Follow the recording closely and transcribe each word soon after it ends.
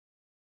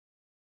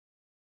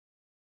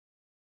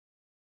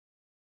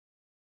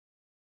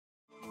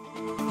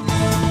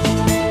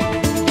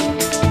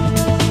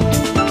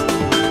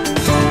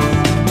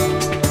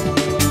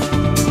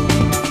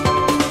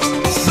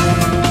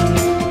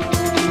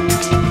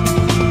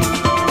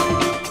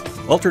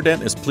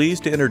Ultradent is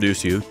pleased to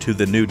introduce you to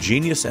the new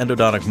Genius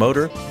Endodontic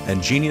Motor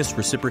and Genius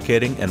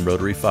Reciprocating and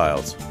Rotary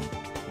Files.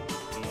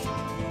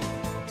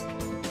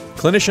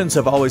 Clinicians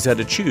have always had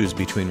to choose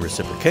between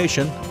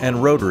reciprocation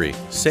and rotary,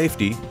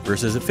 safety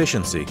versus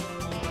efficiency.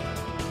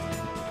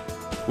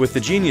 With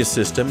the Genius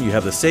system, you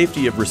have the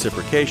safety of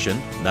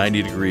reciprocation,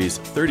 90 degrees,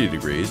 30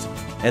 degrees,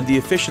 and the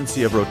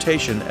efficiency of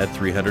rotation at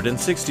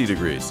 360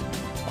 degrees,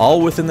 all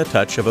within the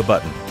touch of a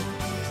button.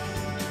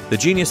 The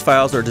Genius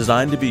files are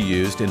designed to be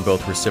used in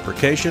both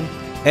reciprocation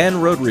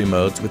and rotary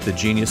modes with the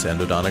Genius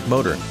Endodontic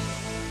Motor.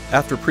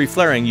 After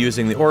pre-flaring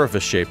using the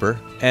orifice shaper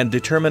and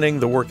determining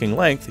the working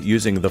length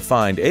using the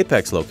Find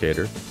Apex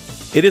locator,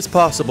 it is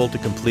possible to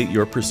complete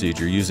your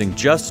procedure using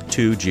just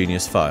 2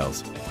 Genius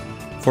files.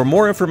 For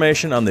more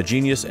information on the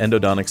Genius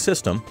Endodontic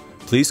system,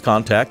 please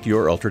contact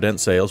your Ultradent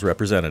sales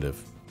representative.